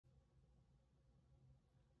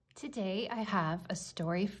Today I have a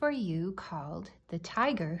story for you called The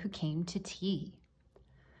Tiger Who Came to Tea.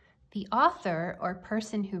 The author or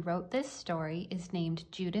person who wrote this story is named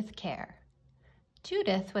Judith Kerr.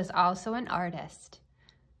 Judith was also an artist.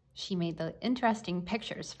 She made the interesting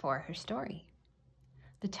pictures for her story.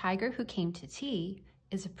 The Tiger Who Came to Tea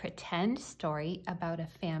is a pretend story about a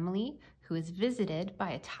family who is visited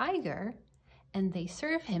by a tiger and they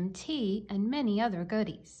serve him tea and many other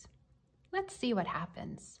goodies. Let's see what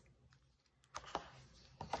happens.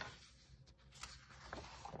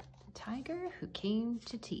 The Tiger Who Came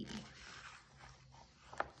to Tea.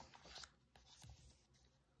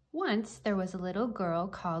 Once there was a little girl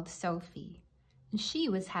called Sophie, and she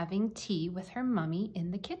was having tea with her mummy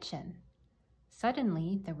in the kitchen.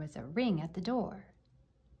 Suddenly there was a ring at the door.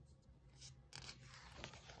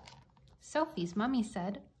 Sophie's mummy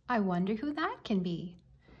said, "I wonder who that can be.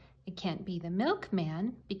 It can't be the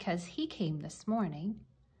milkman because he came this morning.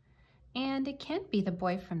 And it can't be the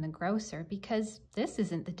boy from the grocer because this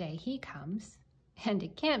isn't the day he comes. And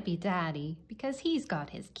it can't be Daddy because he's got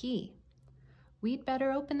his key. We'd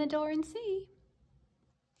better open the door and see."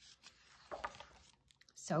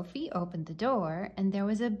 Sophie opened the door and there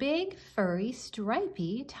was a big, furry,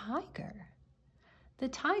 stripy tiger. The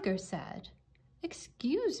tiger said,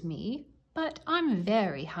 "Excuse me, but I'm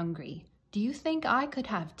very hungry. Do you think I could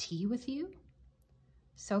have tea with you?"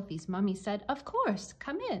 Sophie's mummy said, "Of course,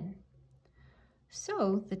 come in."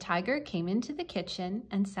 So the tiger came into the kitchen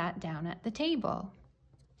and sat down at the table.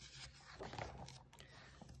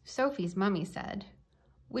 Sophie's mummy said,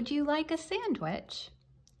 "Would you like a sandwich?"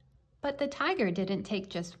 But the tiger didn't take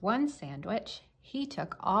just one sandwich. He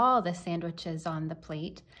took all the sandwiches on the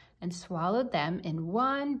plate and swallowed them in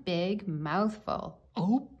one big mouthful.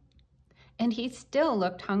 Oh! And he still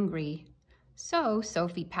looked hungry. So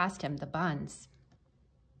Sophie passed him the buns.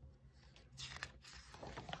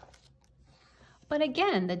 But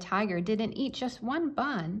again, the tiger didn't eat just one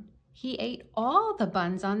bun. He ate all the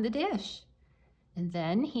buns on the dish. And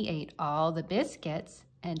then he ate all the biscuits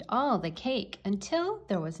and all the cake until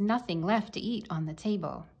there was nothing left to eat on the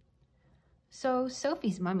table. So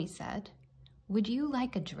Sophie's mummy said, "Would you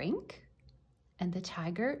like a drink?" And the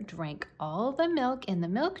tiger drank all the milk in the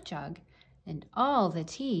milk jug and all the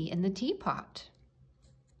tea in the teapot.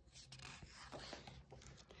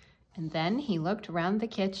 And then he looked around the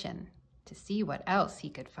kitchen to see what else he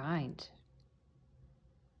could find.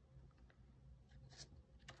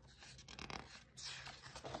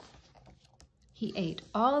 He ate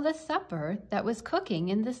all the supper that was cooking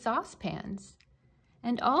in the saucepans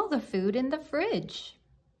and all the food in the fridge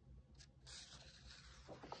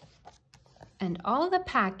and all the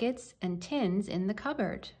packets and tins in the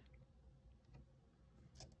cupboard.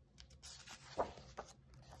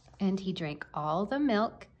 And he drank all the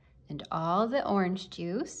milk and all the orange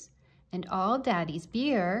juice and all Daddy's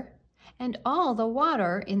beer and all the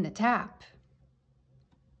water in the tap.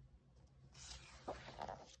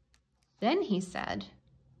 Then he said,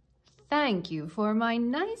 "Thank you for my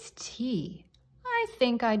nice tea. I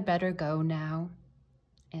think I'd better go now."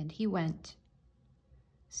 And he went.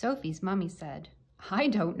 Sophie's mummy said, "I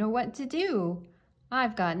don't know what to do.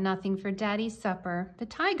 I've got nothing for Daddy's supper. The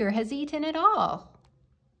tiger has eaten it all."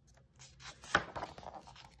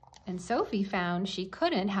 And Sophie found she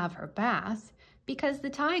couldn't have her bath because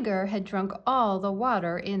the tiger had drunk all the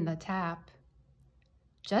water in the tap.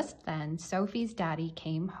 Just then, Sophie's daddy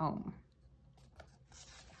came home.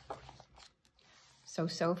 So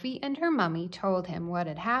Sophie and her mummy told him what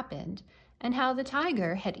had happened and how the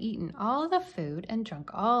tiger had eaten all the food and drunk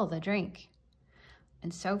all the drink.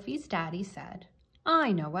 And Sophie's daddy said,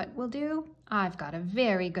 "I know what we'll do. I've got a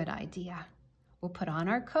very good idea. We'll put on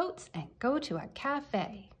our coats and go to a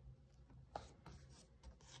cafe."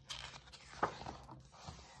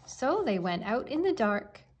 So they went out in the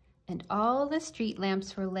dark, and all the street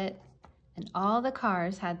lamps were lit, and all the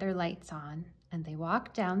cars had their lights on, and they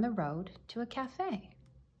walked down the road to a cafe.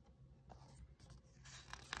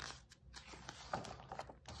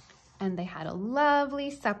 And they had a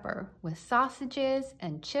lovely supper with sausages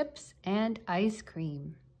and chips and ice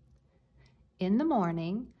cream. In the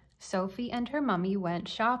morning, Sophie and her mummy went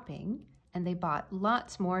shopping, and they bought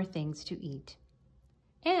lots more things to eat.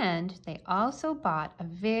 And they also bought a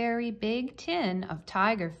very big tin of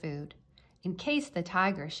tiger food in case the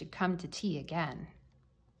tiger should come to tea again.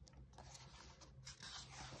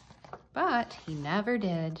 But he never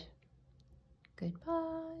did.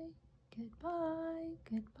 Goodbye, goodbye,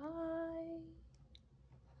 goodbye.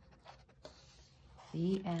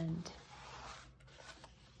 The end.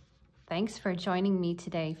 Thanks for joining me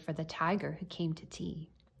today for The Tiger Who Came to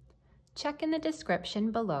Tea. Check in the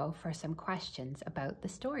description below for some questions about the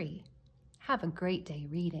story. Have a great day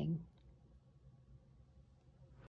reading.